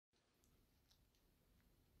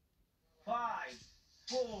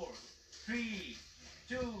4, 3,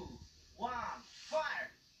 2, 1, fire!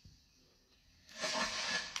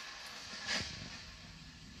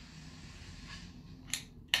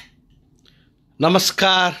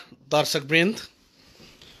 नमस्कार दर्शकवृन्द,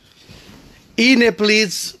 ई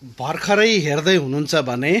Nepalese भर्खरै हेर्दै हुनुहुन्छ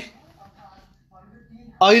भने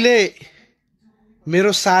अहिले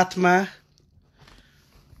मेरो साथमा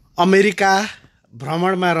अमेरिका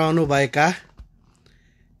भ्रमणमा रहनुभएका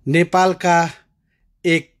नेपालका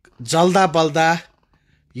एक जल्दा बल्दा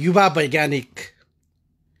युवा वैज्ञानिक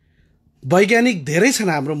धेरै छन्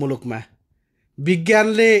हाम्रो मुलुकमा।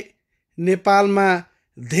 विज्ञानले नेपालमा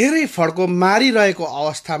धेरै फड्को मारिरहेको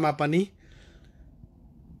अवस्थामा पनि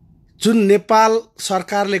जुन नेपाल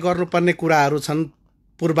सरकारले गर्नुपर्ने कुराहरू छन्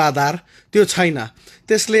पूर्वाधार, त्यो छैन।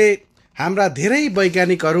 त्यसले हाम्रा धेरै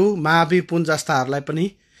वैज्ञानिकहरू महावीर पुन जस्ताहरूलाई पनि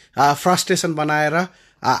फ्रस्ट्रेसन बनाएर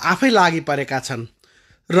आफै लागि परेका छन्।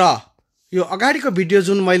 र यो अगाडिको भिडियो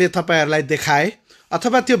जुन मैले तपाईँहरूलाई देखाएँ,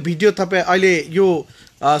 अथवा त्यो भिडियो तपाईँ अहिले यो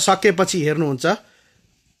सकेपछि हेर्नुहुन्छ,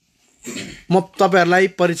 म तपाईँहरूलाई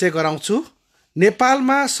परिचय गराउँछु।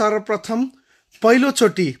 नेपालमा सर्वप्रथम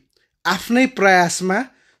पहिलोचोटि आफ्नै प्रयासमा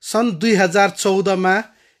सन् 2014मा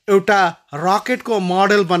एउटा रकेटको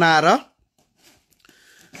मोडल बनाएर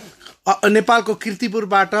नेपालको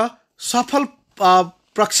कीर्तिपुरबाट सफल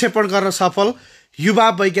प्रक्षेपण गर्न सफल युवा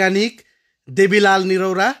वैज्ञानिक देवीलाल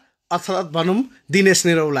निरौला अथवा भनौँ दिनेश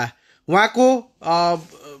निरौला। उहाँको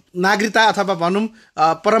नागरिकता अथवा भनौँ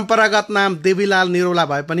परम्परागत नाम देवीलाल निरौला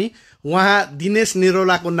भए पनि उहाँ दिनेश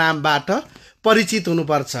निरौलाको नामबाट परिचित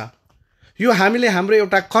हुनुपर्छ। यो हामीले हाम्रो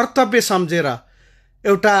एउटा कर्तव्य सम्झेर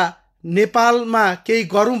एउटा नेपालमा केही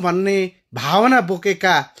गरौँ भन्ने भावना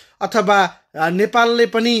बोकेका अथवा नेपालले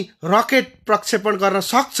पनि रकेट प्रक्षेपण गर्न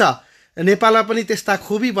सक्छ, नेपालमा पनि त्यस्ता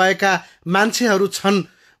खुबी भएका मान्छेहरू छन्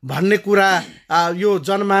भन्ने कुरा यो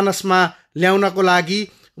जनमानसमा ल्याउनको लागि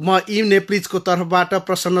म ई नेप्लिजको तर्फबाट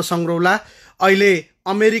प्रसन्न सङ्ग्रौला अहिले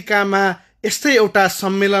अमेरिकामा यस्तै एउटा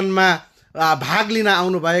सम्मेलनमा भाग लिन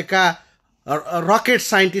आउनुभएका रकेट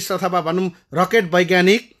साइन्टिस्ट अथवा भनौँ रकेट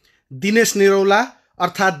वैज्ञानिक दिनेश निरौला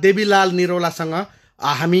अर्थात् देवीलाल निरौलासँग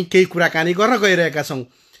हामी केही कुराकानी गर्न गइरहेका छौँ।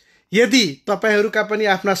 यदि तपाईँहरूका पनि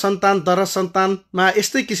आफ्ना सन्तान दरज सन्तानमा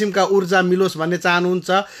यस्तै किसिमका ऊर्जा मिलोस् भन्ने चाहनुहुन्छ,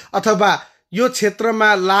 अथवा यो क्षेत्रमा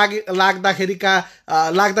लाग्दाखेरि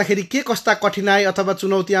के कस्ता कठिनाई अथवा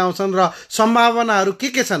चुनौती आउँछन् र सम्भावनाहरू के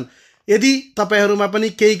छन्, यदि तपाईँहरूमा पनि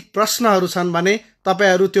केही प्रश्नहरू छन् भने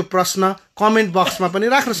तपाईँहरू त्यो प्रश्न कमेन्ट बक्समा पनि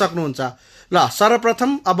राख्न सक्नुहुन्छ। ल,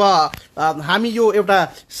 सर्वप्रथम अब हामी यो एउटा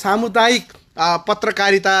सामुदायिक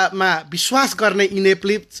पत्रकारितामा विश्वास गर्ने ई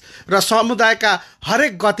नेप्लिज र समुदायका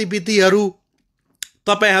हरेक गतिविधिहरू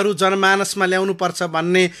तपाईँहरू जनमानसमा ल्याउनुपर्छ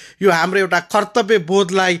भन्ने यो हाम्रो एउटा कर्तव्य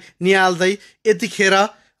बोधलाई निहाल्दै यतिखेर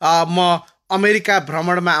म अमेरिका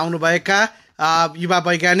भ्रमणमा आउनुभएका युवा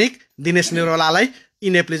वैज्ञानिक दिनेश निरौलालाई ई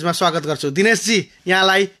नेप्लिजमा स्वागत गर्छु। दिनेशजी,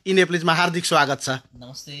 यहाँलाई ई नेप्लिजमा हार्दिक स्वागत छ।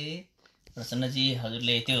 नमस्ते प्रसन्नजी,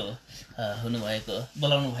 हजुरले त्यो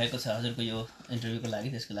बोलाउनु भएको छ हजुरको यो इन्टरभ्यूको लागि,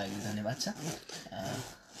 त्यसको लागि धन्यवाद छ।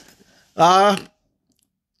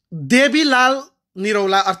 देवीलाल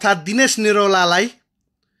निरौला अर्थात् दिनेश निरौलालाई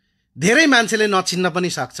धेरै मान्छेले नचिन्न पनि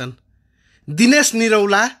सक्छन्। दिनेश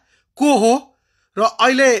निरौला को हो र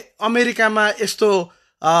अहिले अमेरिकामा यस्तो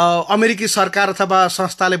अमेरिकी सरकार अथवा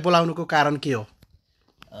संस्थाले बोलाउनुको कारण के हो?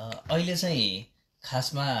 अहिले चाहिँ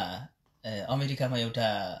खासमा अमेरिकामा एउटा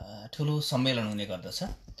ठुलो सम्मेलन हुने गर्दछ,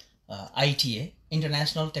 ITA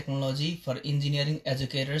international technology for engineering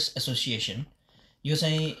educators association. यो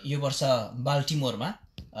चाहिँ यो वर्ष बाल्टिमोरमा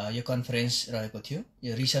यो कन्फरेन्स रहेको थियो।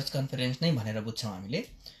 यो रिसर्च कन्फरेन्स नै भनेर बुझ्छौँ हामीले।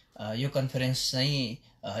 यो कन्फरेन्स चाहिँ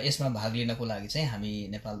यसमा भाग लिनको लागि चाहिँ हामी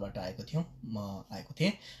नेपालबाट आएको थियौँ, म आएको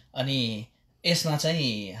थिएँ। अनि यसमा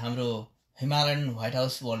चाहिँ हाम्रो हिमालयन व्हाइट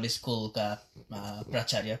हाउस वर्ल्ड स्कुलका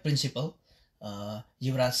प्राचार्य प्रिन्सिपल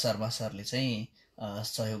युवराज शर्मा सरले चाहिँ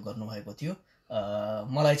सहयोग गर्नुभएको थियो।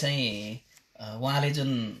 मलाई चाहिँ उहाँले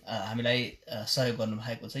जुन हामीलाई सहयोग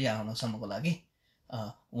गर्नुभएको छ यहाँ आउनसम्मको लागि,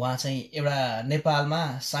 उहाँ चाहिँ एउटा नेपालमा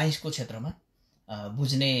साइन्सको क्षेत्रमा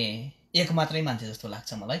बुझ्ने एक मात्रै मान्छे जस्तो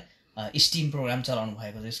लाग्छ मलाई। स्टिम प्रोग्राम चलाउनु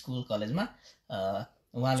भएको छ स्कुल कलेजमा,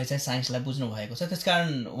 उहाँले चाहिँ साइन्सलाई बुझ्नु भएको छ।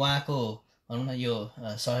 त्यसकारण उहाँको भनौँ न यो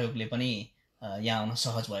सहयोगले पनि यहाँ आउन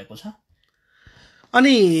सहज भएको छ।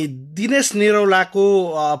 अनि दिनेश निरौलाको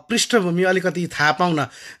पृष्ठभूमि अलिकति थाहा पाउन,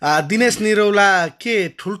 दिनेश निरौला के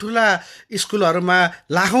ठुल्ठुला स्कुलहरूमा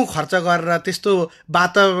लाखौँ खर्च गरेर त्यस्तो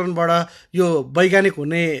वातावरणबाट यो वैज्ञानिक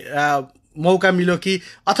हुने मौका मिल्यो कि,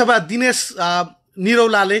 अथवा दिनेश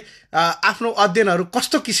निरौलाले आफ्नो अध्ययनहरू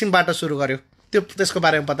कस्तो किसिमबाट सुरु गर्यो? त्यसको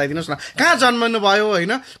बारेमा बताइदिनुहोस् न। कहाँ जन्मनु भयो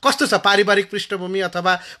होइन, कस्तो छ पारिवारिक पृष्ठभूमि,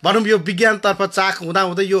 अथवा भनौँ यो विज्ञानतर्फ चाख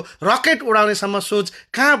हुँदाहुँदै यो रकेट उडाउनेसम्म सोच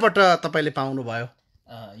कहाँबाट तपाईँले पाउनुभयो?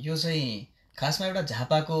 यो चाहिँ खासमा एउटा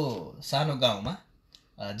झापाको सानो गाउँमा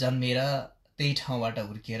जन्मेर त्यही ठाउँबाट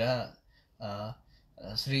हुर्किएर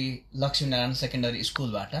श्री लक्ष्मीनारायण सेकेन्डरी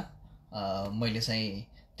स्कुलबाट मैले चाहिँ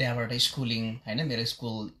त्यहाँबाट स्कुलिङ होइन, मेरो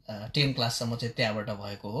स्कुल 10 क्लाससम्म चाहिँ त्यहाँबाट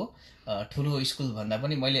भएको हो। ठुलो स्कुल भन्दा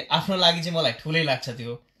पनि मैले आफ्नो लागि चाहिँ मलाई ठुलै लाग्छ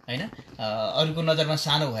त्यो होइन, अरूको नजरमा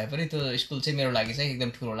सानो भए पनि त्यो स्कुल चाहिँ मेरो लागि चाहिँ एकदम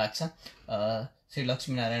ठुलो लाग्छ। श्री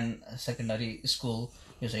लक्ष्मीनारायण सेकेन्डरी स्कुल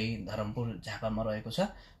यो चाहिँ धरमपुर झापामा रहेको छ।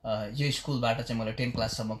 यो स्कुलबाट चाहिँ मैले 10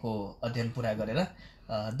 क्लाससम्मको अध्ययन पुरा गरेर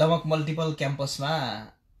दमक मल्टिपल क्याम्पसमा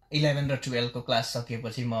 11 र 12 को क्लास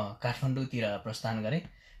सकिएपछि म काठमाडौँतिर प्रस्थान गरेँ।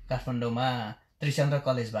 काठमाडौँमा त्रिचन्द्र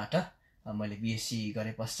कलेजबाट मैले बिएससी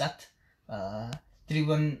गरे पश्चात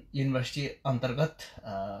त्रिभुवन युनिभर्सिटी अन्तर्गत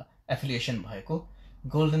एफिलिएसन भएको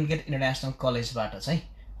गोल्डन गेट इन्टरनेसनल कलेजबाट चाहिँ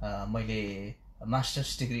मैले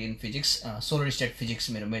masters degree in physics, solar state physics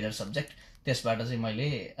मेरो मेजर सब्जेक्ट, त्यसबाट चाहिँ मैले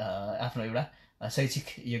आफ्नो एउटा शैक्षिक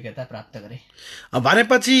योग्यता प्राप्त गरेँ।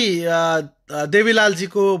 भनेपछि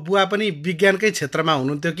देवीलालजीको बुवा पनि विज्ञानकै क्षेत्रमा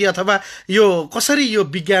हुनुहुन्थ्यो कि, अथवा यो कसरी यो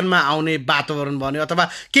विज्ञानमा आउने वातावरण बन्यो, अथवा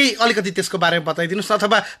केही अलिकति त्यसको बारेमा बताइदिनुहोस् न,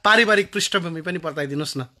 अथवा पारिवारिक पृष्ठभूमि पनि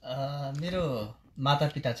बताइदिनुहोस् न। मेरो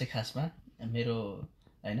मातापिता चाहिँ खासमा मेरो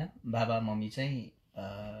होइन बाबा मम्मी चाहिँ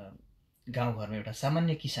गाउँघरमा एउटा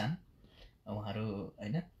सामान्य किसान, उहाँहरू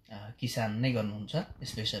होइन किसान नै गर्नुहुन्छ।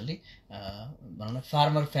 स्पेसल्ली भनौँ न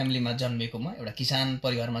फार्मर फ्यामिलीमा जन्मिएको म, एउटा किसान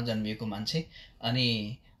परिवारमा जन्मिएको मान्छे। अनि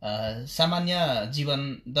सामान्य जीवन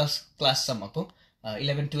 10 क्लाससम्मको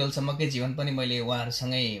 11-12सम्मकै जीवन पनि मैले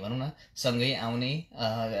उहाँहरूसँगै भनौँ न सँगै आउने,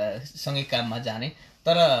 सँगै काममा जाने।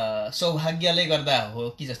 तर सौभाग्यले गर्दा हो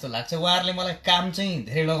कि जस्तो लाग्छ, उहाँहरूले मलाई काम चाहिँ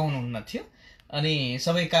धेरै लगाउनुहुन्न थियो अनि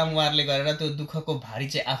सबै काम उहाँहरूले गरेर त्यो दुःखको भारी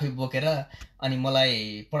चाहिँ आफै बोकेर अनि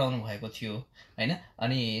मलाई पढाउनु भएको थियो होइन।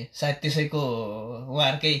 अनि सायद त्यसैको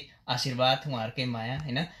उहाँहरूकै आशीर्वाद, उहाँहरूकै माया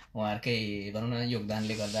होइन, उहाँहरूकै भनौँ न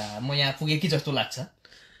योगदानले गर्दा म यहाँ पुगेँ कि जस्तो लाग्छ।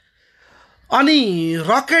 अनि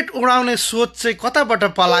रकेट उडाउने सोच चाहिँ कताबाट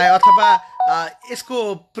पलायो, अथवा यसको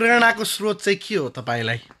प्रेरणाको स्रोत चाहिँ के हो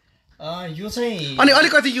तपाईँलाई? यो चाहिँ अनि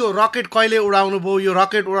अलिकति यो रकेट कहिले उडाउनु भयो, यो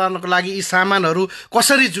रकेट उडाउनको लागि यी सामानहरू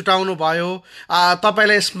कसरी जुटाउनु भयो,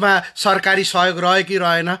 तपाईँलाई यसमा सरकारी सहयोग रह्यो कि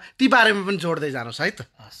रहेन, ती बारेमा पनि जोड्दै जानुहोस् है त।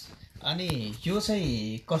 अनि यो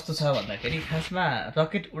चाहिँ कस्तो छ भन्दाखेरि खासमा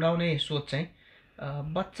रकेट उडाउने सोच चाहिँ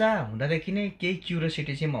बच्चा हुँदादेखि नै केही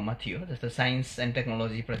क्युरियोसिटी चाहिँ ममा थियो। जस्तो साइन्स एन्ड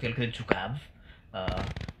टेक्नोलोजीप्रति अलिकति झुकाव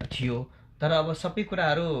थियो, तर अब सबै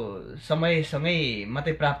कुराहरू समयसँगै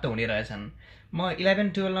मात्रै प्राप्त हुने रहेछन्। म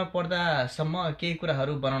 11-12मा पढ्दासम्म केही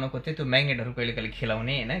कुराहरू बनाउनको थिएँ, त्यो म्याग्नेटहरू कहिले कहिले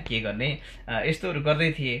खेलाउने होइन, के गर्ने यस्तोहरू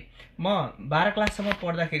गर्दै थिएँ। म 12 क्लाससम्म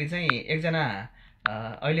पढ्दाखेरि चाहिँ एकजना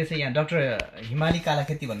अहिले चाहिँ यहाँ डाक्टर हिमाली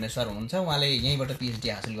कालाखेती भन्ने सर हुनुहुन्छ, उहाँले यहीँबाट पिएचडी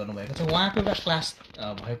हासिल गर्नुभएको छ। उहाँको एउटा क्लास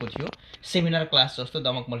भएको थियो, सेमिनार क्लास जस्तो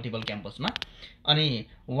दमक मल्टिपल क्याम्पसमा। अनि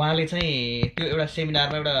उहाँले चाहिँ त्यो एउटा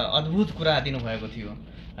सेमिनारमा एउटा अद्भुत कुरा दिनुभएको थियो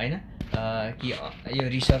होइन, कि यो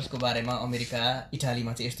रिसर्चको बारेमा अमेरिका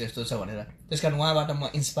इटालीमा चाहिँ यस्तो यस्तो छ भनेर। त्यस कारण उहाँबाट म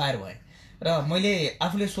इन्सपायर भएँ र मैले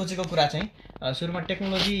आफूले सोचेको कुरा चाहिँ सुरुमा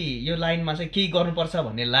टेक्नोलोजी यो लाइनमा चाहिँ केही गर्नुपर्छ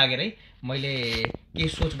भन्ने लागेरै मैले केही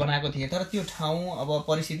सोच बनाएको थिएँ। तर त्यो ठाउँ अब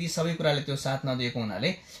परिस्थिति सबै कुराले त्यो साथ नदिएको हुनाले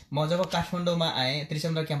म जब काठमाडौँमा आएँ,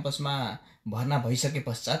 त्रिचन्द्र क्याम्पसमा भर्ना भइसके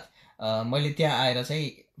पश्चात मैले त्यहाँ आएर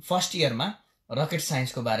चाहिँ फर्स्ट इयरमा रकेट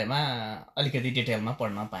साइन्सको बारेमा अलिकति डिटेलमा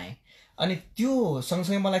पढ्न पाएँ। अनि त्यो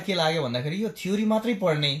सँगसँगै मलाई के लाग्यो भन्दाखेरि यो थ्योरी मात्रै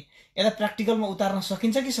पढ्ने, यसलाई प्र्याक्टिकलमा उतार्न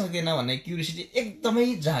सकिन्छ कि सक्दैन भन्ने क्युरियोसिटी एकदमै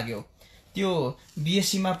जाग्यो। त्यो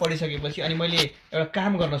बिएससीमा पढिसकेपछि अनि मैले एउटा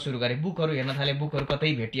काम गर्न सुरु गरेँ, बुकहरू हेर्न थालेँ। बुकहरू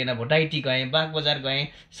कतै भेटिएन, भोटाइटी गएँ, बागबजार गएँ,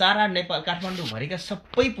 सारा नेपाल काठमाडौँभरिका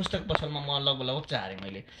सबै पुस्तक पसलमा म लगभग चाहेँ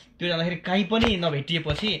मैले। त्यो जाँदाखेरि कहीँ पनि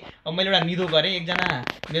नभेटिएपछि अब मैले एउटा निधो गरेँ। एकजना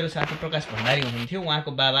मेरो साथी प्रकाश भण्डारी हुनुहुन्थ्यो,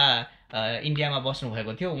 उहाँको बाबा इन्डियामा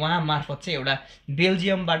बस्नुभएको थियो, उहाँ मार्फत चाहिँ एउटा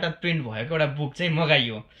बेल्जियमबाट प्रिन्ट भएको एउटा बुक चाहिँ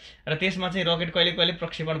मगाइयो र त्यसमा चाहिँ रकेट कहिले कहिले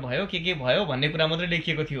प्रक्षेपण भयो के भयो भन्ने कुरा मात्रै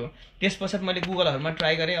लेखिएको थियो। त्यस पश्चात मैले गुगलहरूमा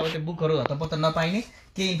ट्राई गरेँ, अब त्यो बुकहरू हतपत्त नपाइने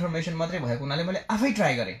केही इन्फर्मेसन मात्रै भएको हुनाले मैले आफै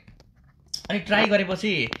ट्राई गरेँ। अनि ट्राई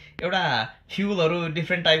गरेपछि एउटा फ्युलहरू,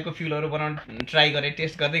 डिफ्रेन्ट टाइपको फ्युलहरू बनाउन ट्राई गरेँ।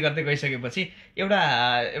 टेस्ट गर्दै गर्दै गइसकेपछि एउटा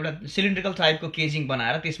सिलिन्ड्रिकल टाइपको केजिङ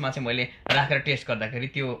बनाएर त्यसमा चाहिँ मैले राखेर टेस्ट गर्दाखेरि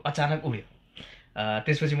त्यो अचानक उड्यो।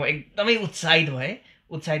 त्यसपछि म एकदमै उत्साहित भएँ।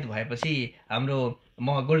 उत्साहित भएपछि हाम्रो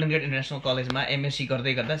म गोल्डन गेट इन्टरनेसनल कलेजमा एमएससी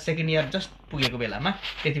गर्दै गर्दा सेकेन्ड इयर जस्ट पुगेको बेलामा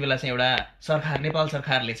त्यति बेला चाहिँ एउटा नेपाल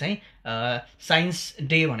सरकारले चाहिँ साइन्स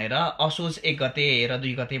डे भनेर असोज 1 गते र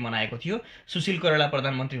 2 गते मनाएको थियो। सुशील कोइराला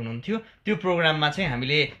प्रधानमन्त्री हुनुहुन्थ्यो। त्यो प्रोग्राममा चाहिँ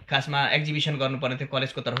हामीले खासमा एक्जिबिसन गर्नुपर्ने थियो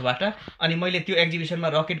कलेजको तर्फबाट। अनि मैले त्यो एक्जिबिसनमा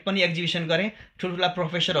रकेट पनि एक्जिबिसन गरेँ। ठुल्ठुला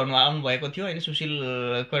प्रोफेसरहरू आउनुभएको थियो होइन, सुशील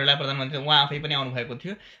कोइराला प्रधानमन्त्री उहाँ आफै पनि आउनुभएको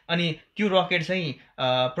थियो। अनि त्यो रकेट चाहिँ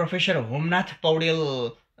प्रोफेसर होमनाथ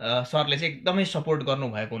पौडेल सरले चाहिँ एकदमै सपोर्ट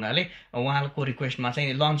गर्नुभएको हुनाले उहाँको रिक्वेस्टमा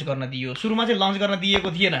चाहिँ लन्च गर्न दियो। सुरुमा चाहिँ लन्च गर्न दिएको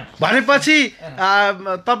थिएन। भनेपछि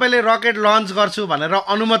तपाईँले रकेट लन्च गर्छु भनेर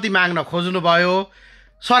अनुमति माग्न खोज्नुभयो,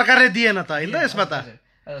 सरकारले दिएन त होइन त? यसमा त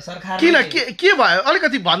सरकार किन के भयो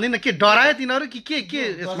अलिकति भन्दिनँ, के डरायो तिनीहरू कि के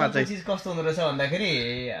यसमा चाहिँ चिज कस्तो हुँदो रहेछ भन्दाखेरि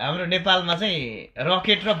हाम्रो नेपालमा चाहिँ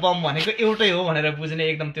रकेट र बम भनेको एउटै हो भनेर बुझ्ने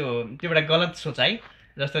एकदम त्यो एउटा गलत सोचाइ।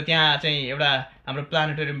 जस्तो त्यहाँ चाहिँ एउटा हाम्रो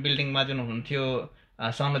प्लानेटोरियम बिल्डिङमा जुन हुनुहुन्थ्यो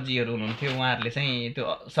सनदजीहरू हुनुहुन्थ्यो, उहाँहरूले चाहिँ त्यो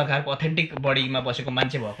सरकारको अथेन्टिक बडीमा बसेको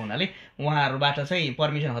मान्छे भएको हुनाले उहाँहरूबाट चाहिँ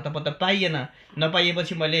पर्मिसन हतपत्त पाइएन।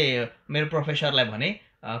 नपाइएपछि मैले मेरो प्रोफेसरलाई भने,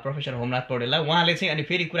 प्रोफेसर होमनाथ पौडेललाई, उहाँले चाहिँ अनि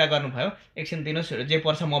फेरि कुरा गर्नुभयो, एकछिन दिनुहोस्, जे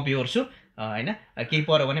पर्छ म बिहोर्छु होइन, केही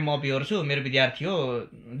पऱ्यो भने म बिहोर्छु, मेरो विद्यार्थी हो,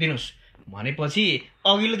 दिनुहोस् भनेपछि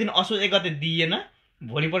अघिल्लो दिन असोज 1 गते दिइएन।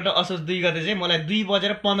 भोलिपल्ट असोज 2 गते चाहिँ मलाई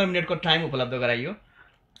 2:15 टाइम उपलब्ध गराइयो।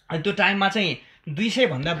 अनि त्यो टाइममा चाहिँ 200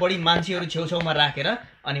 भन्दा बढी मान्छेहरू छेउछाउमा राखेर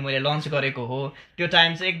अनि मैले लन्च गरेको हो। त्यो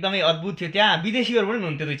टाइम चाहिँ एकदमै अद्भुत थियो। त्यहाँ विदेशीहरू पनि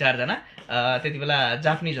हुनुहुन्थ्यो 2-4 जना, त्यति बेला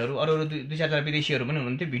जापानिजहरू, अरू 2-4 जना विदेशीहरू पनि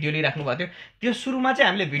हुनुहुन्थ्यो, भिडियो लिइराख्नु भएको थियो। त्यो सुरुमा चाहिँ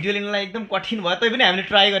हामीले भिडियो लिनलाई एकदम कठिन भयो, तैपनि हामीले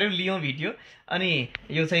ट्राई गऱ्यौँ, लियौँ भिडियो। अनि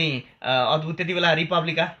यो चाहिँ अद्भुत, त्यति बेला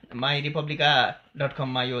myrepublica.com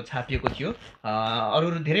मा यो छापिएको थियो,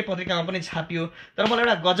 अरू धेरै पत्रिकामा पनि छापियो। तर मलाई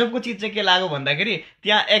एउटा गजबको चिज चाहिँ के लाग्यो भन्दाखेरि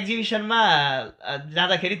त्यहाँ एक्जिबिसनमा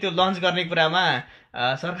जाँदाखेरि त्यो लन्च गर्ने कुरामा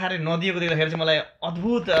सरकारले नदिएको देख्दाखेरि चाहिँ मलाई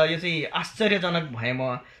अद्भुत, यो चाहिँ आश्चर्यजनक भएँ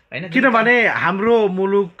म होइन। किनभने हाम्रो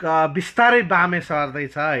मुलुक बिस्तारै बामे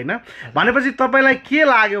सर्दैछ होइन। भनेपछि तपाईँलाई के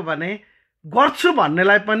लाग्यो भने गर्छु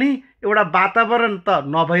भन्नेलाई पनि एउटा वातावरण त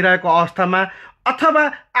नभइरहेको अवस्थामा अथवा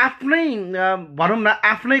आफ्नै भनौँ न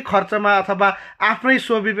आफ्नै खर्चमा अथवा आफ्नै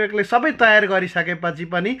स्वविवेकले सबै तयार गरिसकेपछि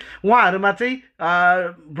पनि उहाँहरूमा चाहिँ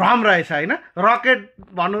भ्रम रहेछ होइन, रकेट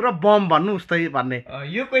भन्नु र बम भन्नु उस्तै भन्ने।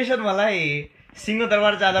 यो क्वेसन मलाई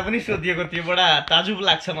सिंहदरबार जाँदा पनि सोधिएको थियो। बडा ताजुब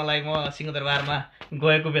लाग्छ मलाई, म सिंहदरबारमा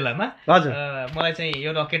गएको बेलामा। हजुर, मलाई चाहिँ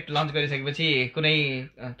यो रकेट लन्च गरिसकेपछि कुनै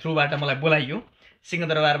थ्रुबाट मलाई बोलाइयो,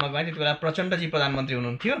 सिंहदरबारमा गएँ। त्यति बेला प्रचण्डजी प्रधानमन्त्री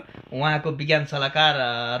हुनुहुन्थ्यो, उहाँको विज्ञान सल्लाहकार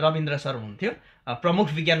रविन्द्र सर हुनुहुन्थ्यो, प्रमुख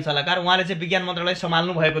विज्ञान सल्लाहकार। उहाँले चाहिँ विज्ञान मन्त्रालय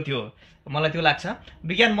सम्हाल्नु भएको थियो, मलाई त्यो लाग्छ।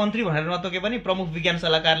 विज्ञान मन्त्री भनेर नतोके पनि प्रमुख विज्ञान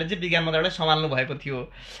सल्लाहकारले चाहिँ विज्ञान मन्त्रालय सम्हाल्नु भएको थियो।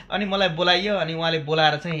 अनि मलाई बोलाइयो, अनि उहाँले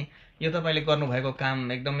बोलाएर चाहिँ यो तपाईँले गर्नुभएको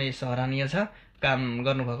काम एकदमै सराहनीय छ, काम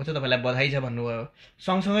गर्नुभएको छ, तपाईँलाई बधाई छ भन्नुभयो।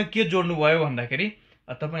 सँगसँगै के जोड्नुभयो भन्दाखेरि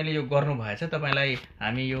तपाईँले यो गर्नुभएछ, तपाईँलाई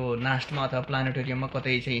हामी यो नास्टमा अथवा प्लानेटोरियममा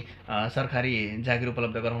कतै चाहिँ सरकारी जागिर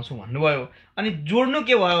उपलब्ध गराउँछौँ भन्नुभयो। अनि जोड्नु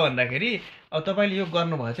के भयो भन्दाखेरि तपाईँले यो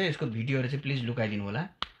गर्नुभएछ, यसको भिडियोहरू चाहिँ प्लिज लुकाइदिनु होला,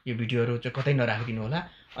 यो भिडियोहरू चाहिँ कतै नराखिदिनु होला।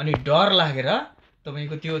 अनि डर लागेर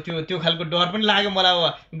तपाईँको त्यो खालको डर पनि लाग्यो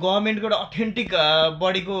मलाई। गभर्मेन्टको एउटा अथेन्टिक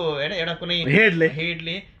बडीको होइन एउटा कुनै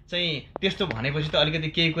हेडले चाहिँ त्यस्तो भनेपछि त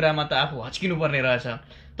अलिकति केही कुरामा त आफू हच्किनु पर्ने रहेछ।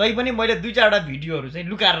 तैपनि मैले 2-4वटा भिडियोहरू चाहिँ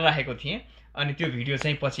लुकाएर राखेको थिएँ। अनि त्यो भिडियो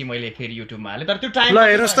चाहिँ पछि मैले फेरि युट्युबमा हालेँ। तर त्यो टाइम ल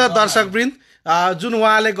हेर्नुहोस् त दर्शकवृन्द, जुन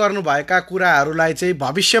उहाँले गर्नुभएका कुराहरूलाई चाहिँ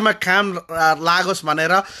भविष्यमा काम लागोस्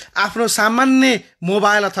भनेर आफ्नो सामान्य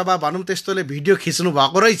मोबाइल अथवा भनौँ त्यस्तोले भिडियो खिच्नु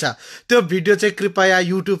भएको रहेछ। त्यो भिडियो चाहिँ कृपया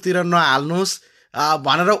युट्युबतिर नहाल्नुहोस्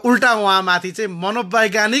भनेर उल्टा उहाँमाथि चाहिँ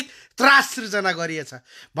मनोवैज्ञानिक त्रास सृजना गरिएछ।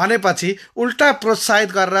 भनेपछि उल्टा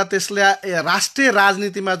प्रोत्साहित गरेर त्यसलाई राष्ट्रिय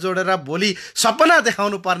राजनीतिमा जोडेर भोलि सपना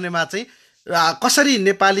देखाउनु पर्नेमा चाहिँ कसरी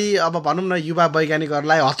नेपाली अब भनौँ न युवा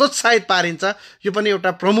वैज्ञानिकहरूलाई हतोत्साहित पारिन्छ, यो पनि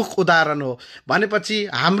एउटा प्रमुख उदाहरण हो। भनेपछि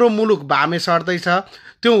हाम्रो मुलुक बामे सर्दैछ,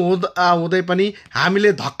 त्यो हुँदै पनि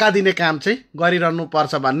हामीले धक्का दिने काम चाहिँ गरिरहनु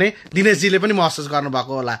पर्छ भन्ने दिनेशजीले पनि महसुस गर्नुभएको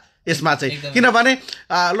होला यसमा चाहिँ। किनभने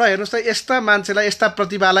ल हेर्नुहोस् त, यस्ता मान्छेलाई, यस्ता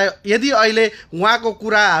प्रतिभालाई यदि अहिले उहाँको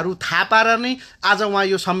कुराहरू थाहा पाएर नै आज उहाँ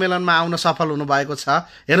यो सम्मेलनमा आउन सफल हुनुभएको छ।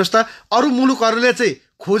 हेर्नुहोस् त, अरू मुलुकहरूले चाहिँ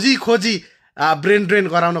खोजी ब्रेन ड्रेन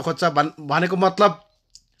गराउन खोज्छ भनेको मतलब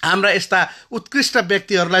हाम्रा यस्ता उत्कृष्ट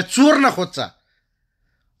व्यक्तिहरूलाई चोर्न खोज्छ।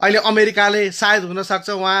 अहिले अमेरिकाले सायद हुनसक्छ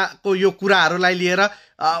उहाँको यो कुराहरूलाई लिएर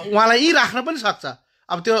उहाँलाई यहीँ राख्न पनि सक्छ,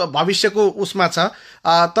 अब त्यो भविष्यको उसमा छ।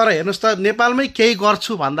 तर हेर्नुहोस् त, नेपालमै केही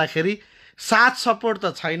गर्छु भन्दाखेरि साथ सपोर्ट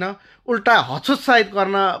त छैन, उल्टा हतोत्साहित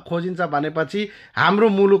गर्न खोजिन्छ। भनेपछि हाम्रो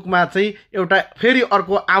मुलुकमा चाहिँ एउटा फेरि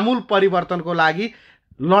अर्को आमूल परिवर्तनको लागि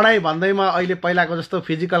लडाइँ भन्दैमा अहिले पहिलाको जस्तो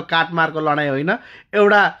फिजिकल काटमारको लडाइँ होइन,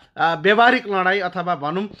 एउटा व्यवहारिक लडाइँ अथवा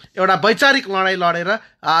भनौँ एउटा वैचारिक लडाइँ लडेर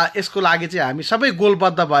यसको लागि चाहिँ हामी सबै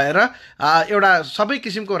गोलबद्ध भएर एउटा सबै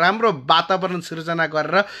किसिमको राम्रो वातावरण सिर्जना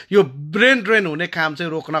गरेर यो ब्रेन ड्रेन हुने काम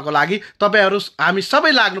चाहिँ रोक्नको लागि तपाईँहरू हामी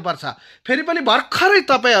सबै लाग्नुपर्छ। फेरि पनि भर्खरै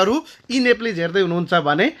तपाईँहरू यी नेप्लिज हेर्दै हुनुहुन्छ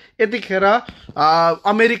भने यतिखेर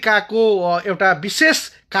अमेरिकाको एउटा विशेष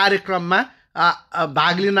कार्यक्रममा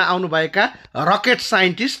भाग लिन आउनुभएका रकेट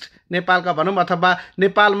साइन्टिस्ट नेपालका भनौँ अथवा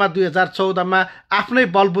नेपालमा 2014मा आफ्नै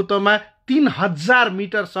बलबुतोमा 3000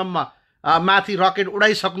 मिटरसम्म माथि रकेट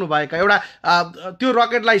उडाइसक्नुभएका एउटा त्यो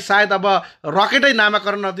रकेटलाई सायद अब रकेटै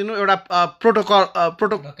नामाकरण नदिनु, एउटा प्रोटोकल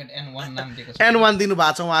रकेट N1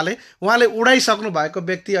 दिनुभएको छ उहाँले उडाइसक्नु भएको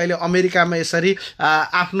व्यक्ति अहिले अमेरिकामा यसरी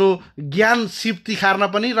आफ्नो ज्ञान सिप तिखार्न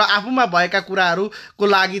पनि र आफूमा भएका कुराहरूको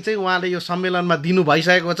लागि चाहिँ उहाँले यो सम्मेलनमा दिनु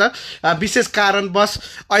भइसकेको छ। विशेष कारणवश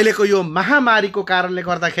अहिलेको यो महामारीको कारणले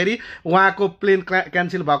गर्दाखेरि उहाँको प्लेन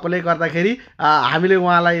क्यान्सल भएकोले गर्दाखेरि हामीले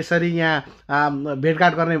उहाँलाई यसरी यहाँ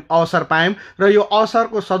भेटघाट गर्ने अवसर पायौँ र यो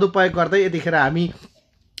अवसरको सदुपयोग गर्दै यतिखेर हामी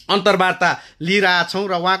अन्तर्वार्ता लिइरहेछौँ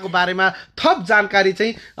र उहाँको बारेमा थप जानकारी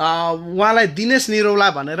चाहिँ उहाँलाई दिनेश निरौला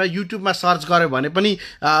भनेर युट्युबमा सर्च गर्यो भने पनि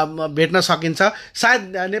भेट्न सकिन्छ।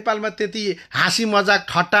 सायद नेपालमा त्यति हाँसी मजाक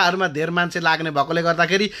ठट्टाहरूमा धेर मान्छे लाग्ने भएकोले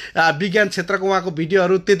गर्दाखेरि विज्ञान क्षेत्रको उहाँको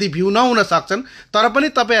भिडियोहरू त्यति भ्यू नहुन सक्छन्, तर पनि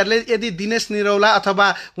तपाईँहरूले यदि दिनेश निरौला अथवा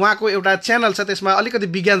उहाँको एउटा च्यानल छ त्यसमा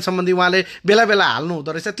अलिकति विज्ञान सम्बन्धी उहाँले बेला बेला हाल्नु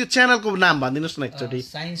हुँदो रहेछ, त्यो च्यानलको नाम भनिदिनुहोस् न एकचोटि।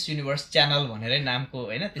 साइन्स युनिभर्स च्यानल भनेरै नामको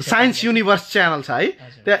होइन, साइन्स युनिभर्स च्यानल छ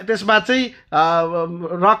है। त्यसमा चाहिँ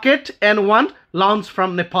rocket N1 lunch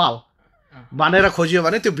from Nepal भनेर खोजियो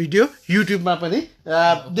भने त्यो भिडियो युट्युबमा पनि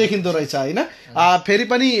देखिँदो रहेछ होइन। फेरि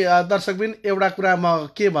पनि दर्शकबिन एउटा कुरा म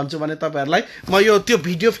के भन्छु भने तपाईँहरूलाई म यो त्यो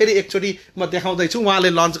भिडियो फेरि एकचोटि म देखाउँदैछु, उहाँले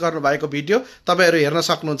लन्च गर्नुभएको भिडियो तपाईँहरू हेर्न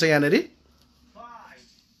सक्नुहुन्छ यहाँनिर। 5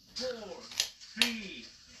 4 3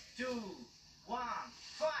 2 1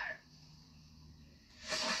 फायर।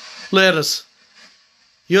 ल हेर्नुहोस्,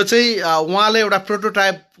 यो चाहिँ उहाँले एउटा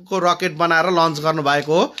प्रोटोटाइपको रकेट बनाएर लन्च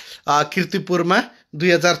गर्नुभएको हो कीर्तिपुरमा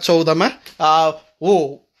 2014मा हो।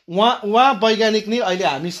 उहाँ वैज्ञानिक नै अहिले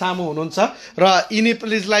हामी सामु हुनुहुन्छ र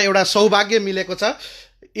यिनीलाई एउटा सौभाग्य मिलेको छ।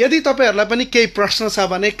 यदि तपाईँहरूलाई पनि केही प्रश्न छ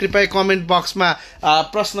भने कृपया कमेन्ट बक्समा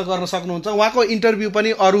प्रश्न गर्न सक्नुहुन्छ। उहाँको इन्टरभ्यू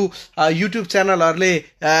पनि अरू युट्युब च्यानलहरूले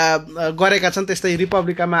गरेका छन्, त्यस्तै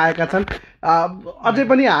रिपब्लिकामा आएका छन्। अझै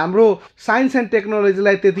पनि हाम्रो साइन्स एन्ड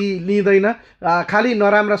टेक्नोलोजीलाई त्यति लिँदैन, खालि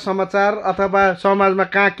नराम्रा समाचार अथवा समाजमा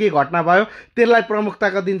कहाँ के घटना भयो त्यसलाई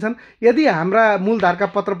प्रमुखताका दिन्छन्। यदि हाम्रा मूलधारका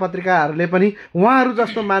पत्र पत्रिकाहरूले पनि उहाँहरू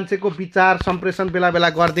जस्तो मान्छेको विचार सम्प्रेषण बेला बेला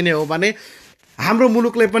गरिदिने हो भने हाम्रो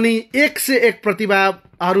मुलुकले पनि 101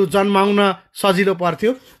 प्रतिभाहरू जन्माउन सजिलो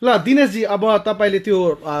पर्थ्यो। ल दिनेशजी, अब तपाईँले त्यो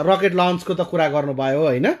रकेट लन्चको त कुरा गर्नुभयो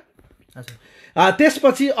होइन,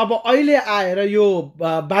 त्यसपछि अब अहिले आएर यो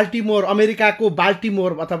बाल्टिमोर अमेरिकाको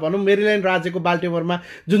बाल्टिमोर अथवा भनौँ मेरील्यान्ड राज्यको बाल्टिमोरमा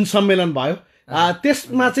जुन सम्मेलन भयो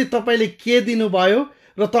त्यसमा चाहिँ तपाईँले के दिनुभयो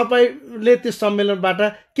र तपाईँले त्यो सम्मेलनबाट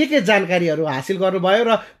के जानकारीहरू हासिल गर्नुभयो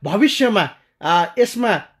र भविष्यमा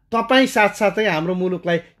यसमा तपाईँ साथसाथै हाम्रो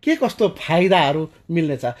मुलुकलाई के कस्तो फाइदाहरू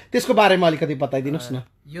मिल्नेछ त्यसको बारेमा अलिकति बताइदिनुहोस् न।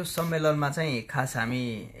 यो सम्मेलनमा चाहिँ खास हामी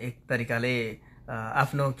एक तरिकाले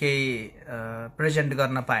आफ्नो केही प्रेजेन्ट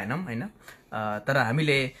गर्न पाएनौँ होइन, तर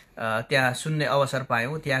हामीले त्यहाँ सुन्ने अवसर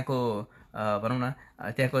पायौँ। त्यहाँको भनौँ न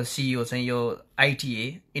त्यहाँको सिइओ चाहिँ यो ITA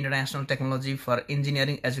international technology for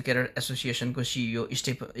engineering educator एसोसिएसनको CEO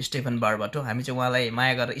Stephen बार्बाटो, हामी चाहिँ उहाँलाई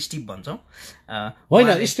माया गरेर स्टिभ भन्छौँ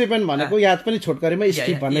होइन, स्टेफन भनेको याद पनि छोटकरीमा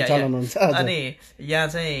स्टिभ भन्ने चलन हुन्छ। अनि यहाँ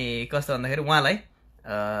चाहिँ कस्तो भन्दाखेरि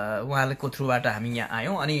उहाँको थ्रुबाट हामी यहाँ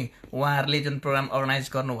आयौँ अनि उहाँहरूले जुन प्रोग्राम अर्गनाइज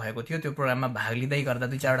गर्नुभएको थियो त्यो प्रोग्राममा भाग लिँदै गर्दा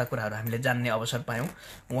 2-4वटा कुराहरू हामीले जान्ने अवसर पायौँ।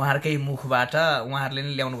 उहाँहरूकै मुखबाट उहाँहरूले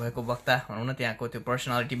नै ल्याउनु भएको वक्ता भनौँ न त्यहाँको त्यो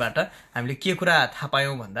पर्सनालिटीबाट हामीले के कुरा थाहा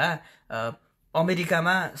पायौँ भन्दा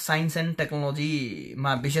अमेरिकामा साइन्स एन्ड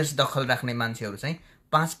टेक्नोलोजीमा विशेष दखल राख्ने मान्छेहरू चाहिँ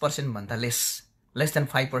 5% भन्दा लेस देन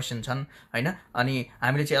 5% छन् होइन। अनि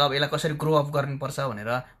हामीले चाहिँ अब यसलाई कसरी ग्रो अप गर्नुपर्छ भनेर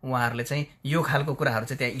उहाँहरूले चाहिँ यो खालको कुराहरू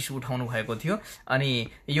चाहिँ त्यहाँ इस्यु उठाउनु भएको थियो। अनि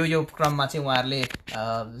यो क्रममा चाहिँ उहाँहरूले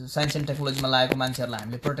साइन्स एन्ड टेक्नोलोजीमा लागेको मान्छेहरूलाई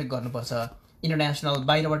हामीले प्रोटेक्ट गर्नुपर्छ, इन्टरनेसनल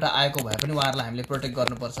बाहिरबाट आएको भए पनि उहाँहरूलाई हामीले प्रोटेक्ट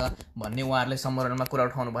गर्नुपर्छ भन्ने उहाँहरूले सम्मेलनमा कुरा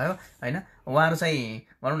उठाउनु भयो होइन। उहाँहरू चाहिँ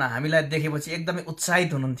भनौँ न हामीलाई देखेपछि एकदमै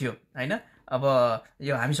उत्साहित हुनुहुन्थ्यो होइन। अब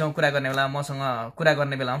यो हामीसँग कुरा गर्ने बेला मसँग कुरा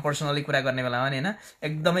गर्ने बेलामा पर्सनली कुरा गर्ने बेलामा नि होइन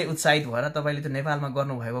एकदमै उत्साहित भएर तपाईँले त्यो नेपालमा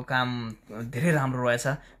गर्नुभएको काम धेरै राम्रो रहेछ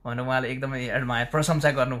भनेर उहाँले एकदमै एडमायर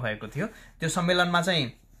प्रशंसा गर्नुभएको थियो। त्यो सम्मेलनमा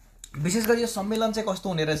चाहिँ विशेष गरी यो सम्मेलन चाहिँ कस्तो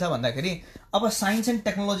हुने रहेछ भन्दाखेरि अब साइन्स एन्ड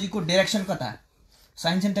टेक्नोलोजीको डिरेक्सन कता,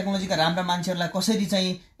 साइन्स एन्ड टेक्नोलोजीका राम्रा मान्छेहरूलाई कसरी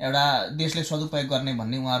चाहिँ एउटा देशले सदुपयोग गर्ने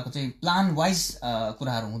भन्ने उहाँहरूको चाहिँ प्लान वाइज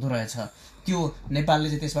कुराहरू हुँदो रहेछ। त्यो नेपालले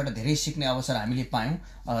चाहिँ त्यसबाट धेरै सिक्ने अवसर हामीले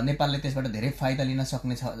पायौँ। नेपालले त्यसबाट धेरै फाइदा लिन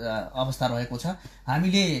सक्ने अवस्था रहेको छ।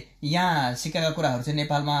 हामीले यहाँ सिकेका कुराहरू चाहिँ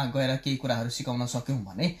नेपालमा गएर केही कुराहरू सिकाउन सक्यौँ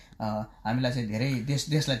भने हामीलाई चाहिँ धेरै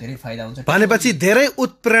देशलाई धेरै फाइदा हुन्छ। भनेपछि धेरै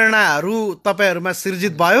उत्प्रेरणाहरू तपाईँहरूमा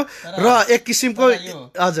सृजित भयो र एक किसिमको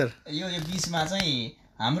हजुर यो बीचमा चाहिँ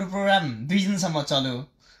हाम्रो प्रोग्राम 2 दिनसम्म चल्यो।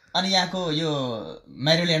 अनि यहाँको यो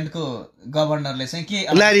म्यारील्यान्डको गभर्नरले चाहिँ के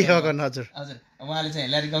ल्यारी गगन हजुर उहाँले चाहिँ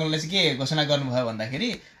ल्यारी गगनले चाहिँ के घोषणा गर्नुभयो भन्दाखेरि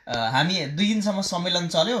हामी 2 दिनसम्म सम्मेलन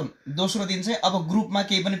चल्यो, दोस्रो दिन चाहिँ अब ग्रुपमा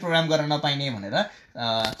केही पनि प्रोग्राम गर्न नपाइने भनेर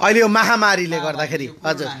अहिले यो महामारीले गर्दाखेरि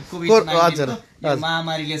हजुर हजुर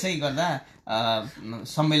महामारीले चाहिँ गर्दा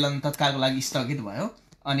सम्मेलन तत्कालको लागि स्थगित भयो।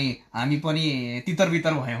 अनि हामी पनि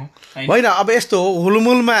तितर-बितर भयौँ होइन। अब यस्तो हो,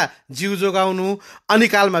 हुलमुलमा जिउ जोगाउनु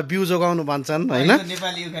अनिकालमा बिउ जोगाउनु भन्छन् होइन।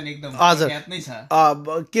 नेपाली उखान एकदम हजुर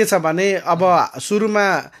के छ भने अब सुरुमा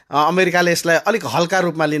अमेरिकाले यसलाई अलिक हल्का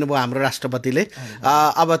रूपमा लिनुभयो हाम्रो राष्ट्रपतिले।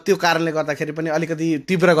 अब त्यो कारणले गर्दाखेरि पनि अलिकति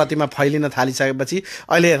तीव्र गतिमा फैलिन थालिसकेपछि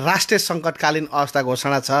अहिले राष्ट्रिय सङ्कटकालीन अवस्था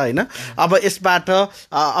घोषणा छ होइन। अब यसबाट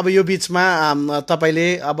अब यो बिचमा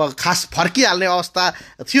तपाईँले अब खास फर्किहाल्ने अवस्था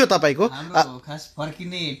थियो तपाईँको, खास फर्किने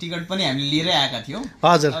टिकट पनि हामीले लिएरै आएका थियौँ।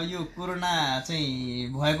 हजुर अब यो कोरोना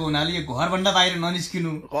चाहिँ भएको हुनाले यो घरभन्दा बाहिर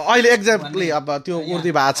ननिस्किनु अहिले एक्ज्याक्टली अब त्यो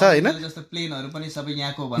उर्दी भएको छ होइन। जस्तो प्लेनहरू पनि सबै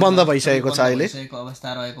यहाँको बन्द भइसकेको छ अहिले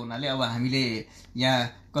अवस्था रहेको हुनाले अब हामीले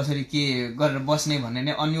यहाँ कसरी के गरेर बस्ने भन्ने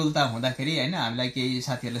नै अन्योलता हुँदाखेरि होइन हामीलाई केही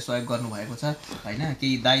साथीहरूले सहयोग गर्नुभएको छ होइन।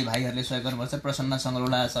 केही दाइ भाइहरूले सहयोग गर्नुभएको छ। प्रसन्न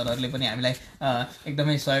सङ्गरोला सरहरूले पनि हामीलाई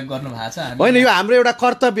एकदमै सहयोग गर्नुभएको छ। होइन यो हाम्रो एउटा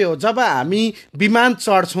कर्तव्य हो। जब हामी विमान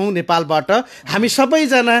चढ्छौँ नेपालबाट हामी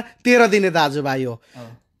सबैजना 13 दिने दाजुभाइ हो,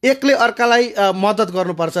 एकले अर्कालाई मद्दत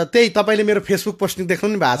गर्नुपर्छ। त्यही तपाईँले मेरो फेसबुक पोस्टिङ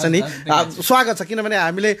देख्नु नि भएको छ नि, स्वागत छ। किनभने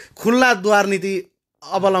हामीले खुल्ला द्वार नीति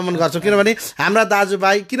अवलम्बन गर्छौँ। किनभने हाम्रा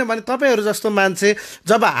दाजुभाइ, किनभने तपाईँहरू जस्तो मान्छे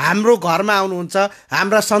जब हाम्रो घरमा आउनुहुन्छ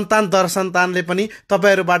हाम्रा सन्तान दर सन्तानले पनि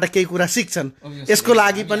तपाईँहरूबाट केही कुरा सिक्छन्। यसको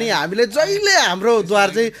लागि पनि हामीले जहिले हाम्रो द्वार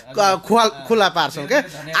चाहिँ खुला पार्छौँ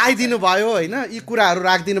क्या। आइदिनु भयो होइन, यी कुराहरू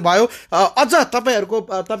राखिदिनु भयो। अझ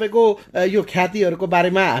तपाईँको यो ख्यातिहरूको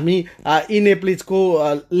बारेमा हामी ई नेप्लिजको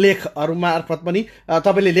लेखहरू मार्फत पनि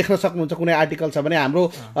तपाईँले लेख्न सक्नुहुन्छ। कुनै आर्टिकल छ भने हाम्रो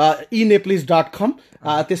eNeplis.com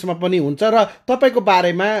त्यसमा पनि हुन्छ। र तपाईँको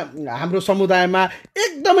बारेमा हाम्रो समुदायमा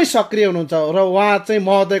एकदमै सक्रिय हुनुहुन्छ र उहाँ चाहिँ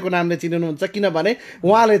महोदयको नामले चिनिनुहुन्छ। किनभने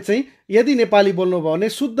उहाँले चाहिँ यदि नेपाली बोल्नुभयो भने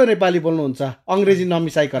शुद्ध नेपाली बोल्नुहुन्छ, अङ्ग्रेजी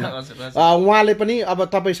नमिसाइकन। उहाँले पनि अब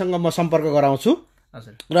तपाईँसँग म सम्पर्क गराउँछु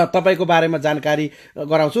र तपाईँको बारेमा जानकारी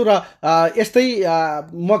गराउँछु। र यस्तै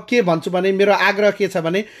म के भन्छु भने मेरो आग्रह के छ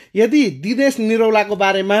भने यदि दिनेश निरौलाको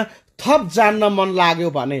बारेमा थप जान्न मन लाग्यो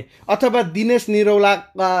भने अथवा दिनेश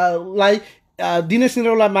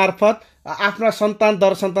निरौला मार्फत आफ्ना सन्तान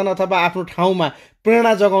दर सन्तान अथवा आफ्नो ठाउँमा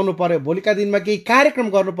प्रेरणा जगाउनु पर्यो, भोलिका दिनमा केही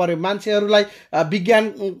कार्यक्रम गर्नु पर्यो, मान्छेहरूलाई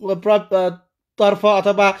विज्ञान तर्फ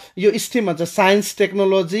अथवा यो स्ट्रिम भन्छ science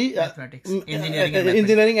technology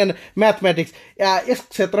engineering and mathematics यस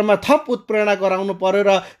क्षेत्रमा थप उत्प्रेरणा गराउनु पर्यो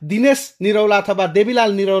र दिनेश निरौला अथवा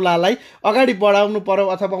देवीलाल निरौलालाई अगाडि बढाउनु पर्यो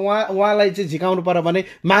अथवा उहाँलाई चाहिँ झिकाउनु पर्यो भने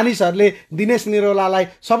मानिसहरूले दिनेश निरौलालाई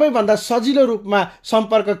सबैभन्दा सजिलो रूपमा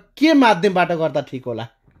सम्पर्क के माध्यमबाट गर्दा ठिक होला?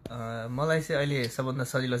 मलाई चाहिँ अहिले सबभन्दा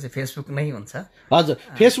सजिलो चाहिँ फेसबुक नै हुन्छ।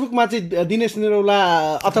 हजुर फेसबुकमा चाहिँ दिनेश निरौला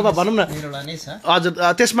अथवा भनौँ न निरौला नै छ। हजुर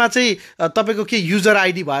त्यसमा चाहिँ तपाईँको के युजर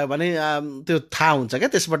आइडी भयो भने त्यो थाहा हुन्छ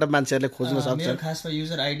क्या, त्यसबाट मान्छेहरूले खोज्न सक्छ। मेरो खासमा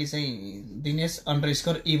युजर आइडी चाहिँ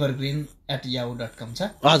dinesh_evergreen@yahoo.com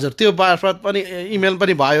छ। हजुर त्यो मार्फत पनि इमेल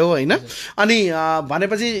पनि भयो होइन। अनि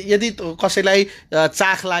भनेपछि यदि कसैलाई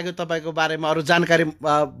चाख लाग्यो तपाईँको बारेमा अरू जानकारी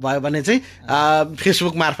भयो भने चाहिँ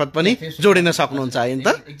फेसबुक मार्फत पनि जोडिन सक्नुहुन्छ होइन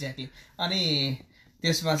त? एक्ज्याक्टली। अनि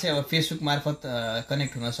त्यसमा चाहिँ अब फेसबुक मार्फत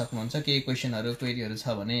कनेक्ट हुन सक्नुहुन्छ। केही क्वेसनहरू क्वेरीहरू छ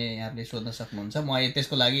भने यहाँले सोध्न सक्नुहुन्छ। म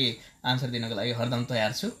त्यसको लागि आन्सर दिनको लागि हरदम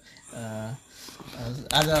तयार छु।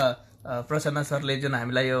 आज प्रसन्न सरले जुन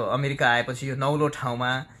हामीलाई यो अमेरिका आएपछि यो नौलो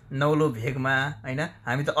ठाउँमा नौलो भेगमा होइन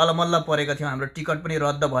हामी त अलमल्ल परेका थियौँ। हाम्रो टिकट पनि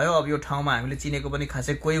रद्द भयो। अब यो ठाउँमा हामीले चिनेको पनि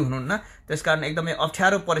खासै कोही हुनुहुन्न। त्यसकारण एकदमै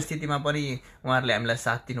अप्ठ्यारो परिस्थितिमा पनि उहाँहरूले हामीलाई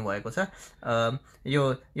साथ दिनुभएको छ।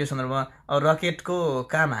 यो सन्दर्भमा रकेटको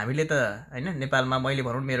काम हामीले त होइन नेपालमा मैले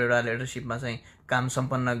भनौँ मेरो एउटा लिडरसिपमा चाहिँ काम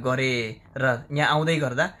सम्पन्न गरेँ र यहाँ आउँदै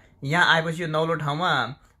गर्दा यहाँ आएपछि यो नौलो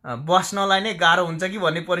ठाउँमा बस्नलाई नै गाह्रो हुन्छ कि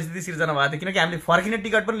भन्ने परिस्थिति सिर्जना भएको थियो। किनकि हामीले फर्किने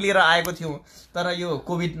टिकट पनि लिएर आएको थियौँ, तर यो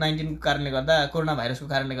कोभिड-19 को कारणले गर्दा, कोरोना भाइरसको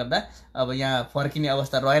कारणले गर्दा अब यहाँ फर्किने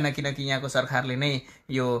अवस्था रहेन। किनकि यहाँको सरकारले नै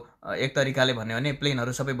यो एक तरिकाले भन्यो भने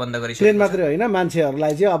प्लेनहरू सबै बन्द गरिसक्यो। प्लेन मात्रै होइन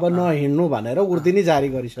मान्छेहरूलाई चाहिँ अब नहिँड्नु भनेर उर्दिनी जारी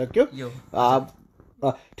गरिसक्यो।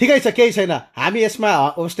 ठिकै छ, केही छैन। हामी यसमा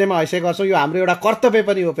होस्टेमा हैसियत गर्छौँ, यो हाम्रो एउटा कर्तव्य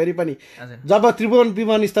पनि हो। फेरि पनि जब त्रिभुवन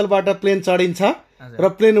विमानस्थलबाट प्लेन चढिन्छ र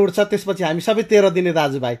प्लेन उड्छ, त्यसपछि हामी सबै 13 दिने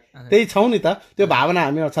दाजुभाइ त्यही छौँ नि त। त्यो भावना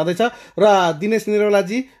हामीमा छँदैछ। र दिनेश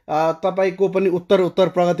निरौलाजी, तपाईँको पनि उत्तर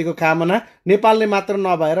प्रगतिको कामना। नेपालले मात्र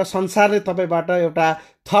नभएर संसारले तपाईँबाट एउटा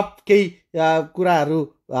थप केही कुराहरू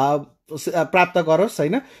प्राप्त गरोस्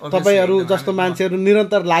होइन। तपाईँहरू जस्तो मान्छेहरू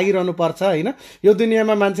निरन्तर लागिरहनु पर्छ होइन। यो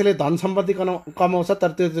दुनियाँमा मान्छेले धन सम्पत्ति कमाउँछ,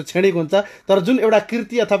 तर त्यो क्षणिक हुन्छ। तर जुन एउटा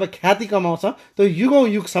कृति अथवा ख्याति कमाउँछ त्यो युगौँ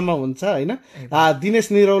युगसम्म हुन्छ होइन।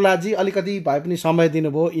 दिनेश निरौलाजी, अलिकति भए पनि समय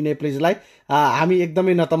दिनुभयो इनेप्लिजलाई, हामी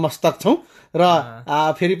एकदमै नतमस्तक छौँ। र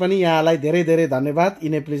फेरि पनि यहाँलाई धेरै धेरै धन्यवाद,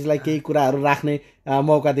 इनेप्लिजलाई केही कुराहरू राख्ने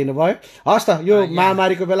मौका दिनुभयो। हस् त, यो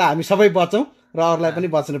महामारीको बेला हामी सबै बचौँ र अरूलाई पनि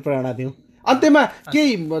बच्ने प्रेरणा दिउँ। अन्त्यमा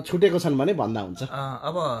केही छुटेको छन् भने भन्दा हुन्छ।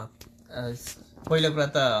 अब पहिलो कुरा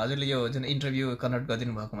त हजुरले यो जुन इन्टरभ्यू कन्डक्ट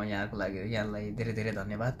गरिदिनु भएकोमा यहाँलाई धेरै धेरै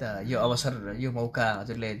धन्यवाद। यो अवसर, यो मौका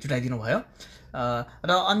हजुरले जुटाइदिनु भयो।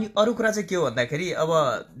 र अनि अरू कुरा चाहिँ के हो भन्दाखेरि, अब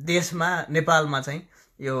देशमा नेपालमा चाहिँ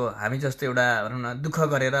यो हामी जस्तो एउटा भनौँ न दुःख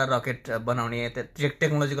गरेर रकेट बनाउने,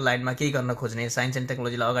 टेक्नोलोजीको लाइनमा केही गर्न खोज्ने, साइन्स एन्ड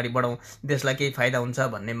टेक्नोलोजीलाई अगाडि बढाउँ, देशलाई केही फाइदा हुन्छ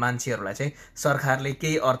भन्ने मान्छेहरूलाई चाहिँ सरकारले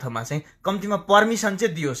केही अर्थमा चाहिँ कम्तीमा पर्मिसन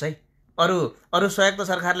चाहिँ दियोस् है। अरू सहयोग त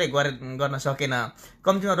सरकारले गर्न सकेन।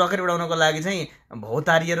 कम्तीमा रकेट उडाउनको लागि चाहिँ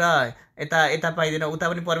भौतारिएर यता पाइँदैन, उता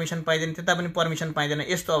पनि पर्मिसन पाइँदैन, त्यता पनि पर्मिसन पाइँदैन।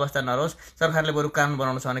 यस्तो अवस्था नरहोस्। सरकारले बरु कानुन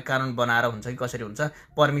बनाउनु छ भने कानुन बनाएर हुन्छ कि कसरी हुन्छ,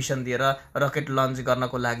 पर्मिसन दिएर रकेट लन्च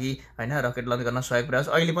गर्नको लागि होइन, रकेट लन्च गर्न सहयोग पुर्याओस्।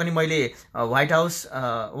 अहिले पनि मैले व्हाइट हाउस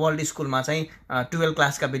वर्ल्ड स्कुलमा चाहिँ 12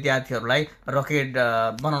 क्लासका विद्यार्थीहरूलाई रकेट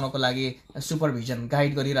बनाउनको लागि सुपरभिजन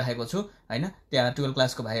गाइड गरिरहेको छु होइन। त्यहाँ 12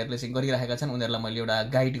 क्लासको भाइहरूले चाहिँ गरिरहेका छन्, उनीहरूलाई मैले एउटा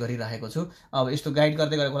गाइड गरिरहेको छु। अब यस्तो गाइड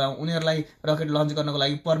गर्दै गरेको बेलामा उनीहरूलाई रकेट लन्च गर्नको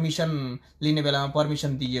लागि पर्मिसन लिने बेलामा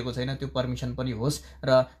पर्मिसन दिइएको छैन, त्यो पर्मिसन पनि होस्। र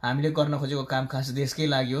हामीले गर्न खोजेको काम खास देशकै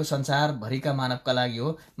लागि हो, संसारभरिका मानवका लागि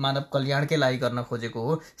हो, मानव कल्याणकै लागि गर्न खोजेको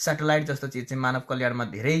हो। सेटेलाइट जस्तो चिज चाहिँ मानव कल्याणमा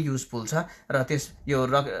धेरै युजफुल छ र यो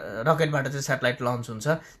रकेटबाट चाहिँ सेटेलाइट लन्च हुन्छ।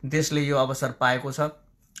 देशले यो अवसर पाएको छ,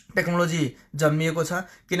 टेक्नोलोजी जन्मिएको छ।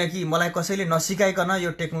 किनकि मलाई कसैले नसिकाइकन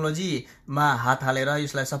यो टेक्नोलोजीमा हात हालेर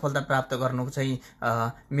यसलाई सफलता प्राप्त गर्नु चाहिँ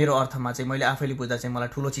मेरो अर्थमा चाहिँ मैले आफैले बुझ्दा चाहिँ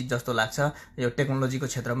मलाई ठुलो चिज जस्तो लाग्छ। यो टेक्नोलोजीको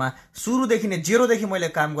क्षेत्रमा सुरुदेखि नै जेरोदेखि मैले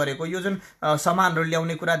काम गरेको, यो जुन सामानहरू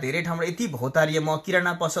ल्याउने कुरा धेरै ठाउँबाट यति भौतारिए, म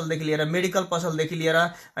किराना पसलदेखि लिएर मेडिकल पसलदेखि लिएर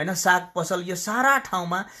होइन, साग पसल, यो सारा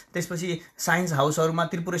ठाउँमा, त्यसपछि साइन्स हाउसहरूमा,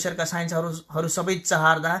 त्रिपुरेश्वरका साइन्स हाउसहरू सबै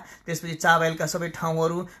चहार्दा, त्यसपछि चाबेलका सबै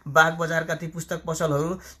ठाउँहरू, बाग बजारका ती पुस्तक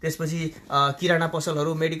पसलहरू, त्यसपछि किराना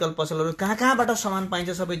पसलहरू, मेडिकल पसलहरू, कहाँबाट सामान पाइन्छ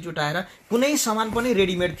सबै जुटाएर, कुनै सामान पनि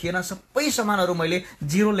रेडिमेड थिएन। सबै सामानहरू मैले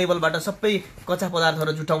जिरो लेभलबाट सबै कच्चा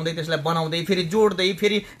पदार्थहरू जुटाउँदै, त्यसलाई बनाउँदै, फेरि जोड्दै,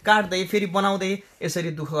 फेरि काट्दै, फेरि बनाउँदै,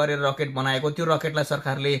 यसरी दुःख गरेर रकेट बनाएको। त्यो रकेटलाई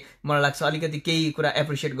सरकारले मलाई लाग्छ अलिकति केही कुरा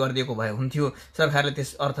एप्रिसिएट गरिदिएको भए हुन्थ्यो, सरकारले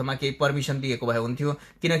त्यस अर्थमा केही पर्मिसन दिएको भए हुन्थ्यो।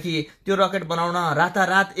 किनकि त्यो रकेट बनाउन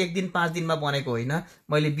रातारात 1 दिन 5 दिनमा बनेको होइन।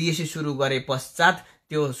 मैले बिएससी सुरु गरे पश्चात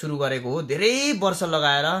त्यो सुरु गरेको हो, धेरै वर्ष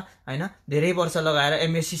लगाएर होइन, धेरै वर्ष लगाएर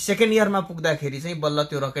एमएससी सेकेन्ड इयरमा पुग्दाखेरि चाहिँ बल्ल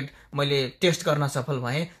त्यो रकेट मैले टेस्ट गर्न सफल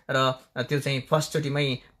भएँ। र त्यो चाहिँ फर्स्टचोटिमै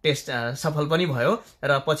टेस्ट सफल पनि भयो।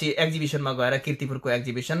 र पछि एक्जिबिसनमा गएर, किर्तिपुरको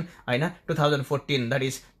एक्जिबिसन होइन, 2014, द्याट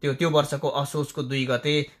इज त्यो वर्षको असोजको 2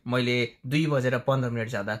 गते मैले 2:15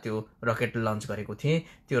 जाँदा त्यो रकेट लन्च गरेको थिएँ।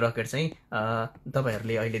 त्यो रकेट चाहिँ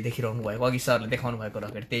तपाईँहरूले अहिले देखिरहनु भएको, अघि सरले देखाउनु भएको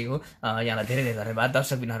रकेट त्यही हो। यहाँलाई धेरै धेरै धन्यवाद।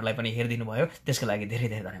 दर्शकबिनहरूलाई पनि हेरिदिनु भयो, त्यसको लागि धेरै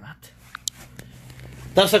धेरै धन्यवाद।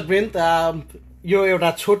 दर्शकवृन्द, यो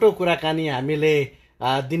एउटा छोटो कुराकानी हामीले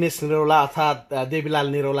दिनेश निरौला अर्थात् देवीलाल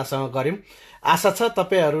निरौलासँग गऱ्यौँ। आशा छ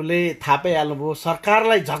तपाईँहरूले थाहा पाइहाल्नुभयो।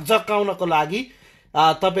 सरकारलाई झकझकाउनको लागि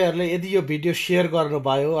तपाईँहरूले यदि यो भिडियो सेयर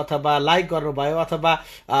गर्नुभयो अथवा लाइक गर्नुभयो अथवा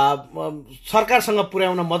सरकारसँग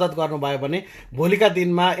पुर्याउन मद्दत गर्नुभयो भने भोलिका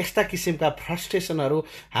दिनमा यस्ता किसिमका फ्रस्ट्रेसनहरू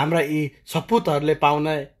हाम्रा यी सपुतहरूले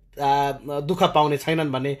दुःख पाउने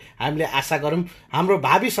छैनन् भन्ने हामीले आशा गरौँ। हाम्रो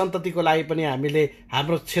भावी सन्ततिको लागि पनि हामीले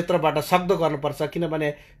हाम्रो क्षेत्रबाट सक्दो गर्नुपर्छ। किनभने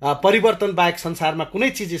परिवर्तन बाहेक संसारमा कुनै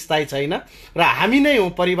चिज स्थायी छैन र हामी नै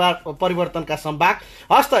हौँ परिवर्तनका सम्भाग।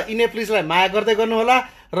 हस् त, इनेप्लिजलाई माया गर्दै गर्नुहोला।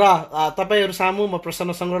 र तपाईँहरू सामु म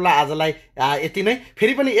प्रसन्न सङ्ग्रौला आजलाई यति नै।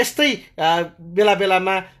 फेरि पनि यस्तै बेला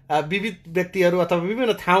बेलामा विविध व्यक्तिहरू अथवा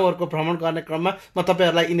विभिन्न ठाउँहरूको भ्रमण गर्ने क्रममा म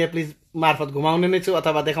तपाईँहरूलाई इनेप्लिज मार्फत घुमाउने नै छु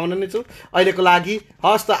अथवा देखाउने नै छु। अहिलेको लागि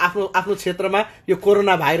हस् त, आफ्नो क्षेत्रमा यो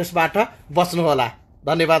कोरोना भाइरसबाट बच्नुहोला।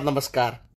 धन्यवाद, नमस्कार।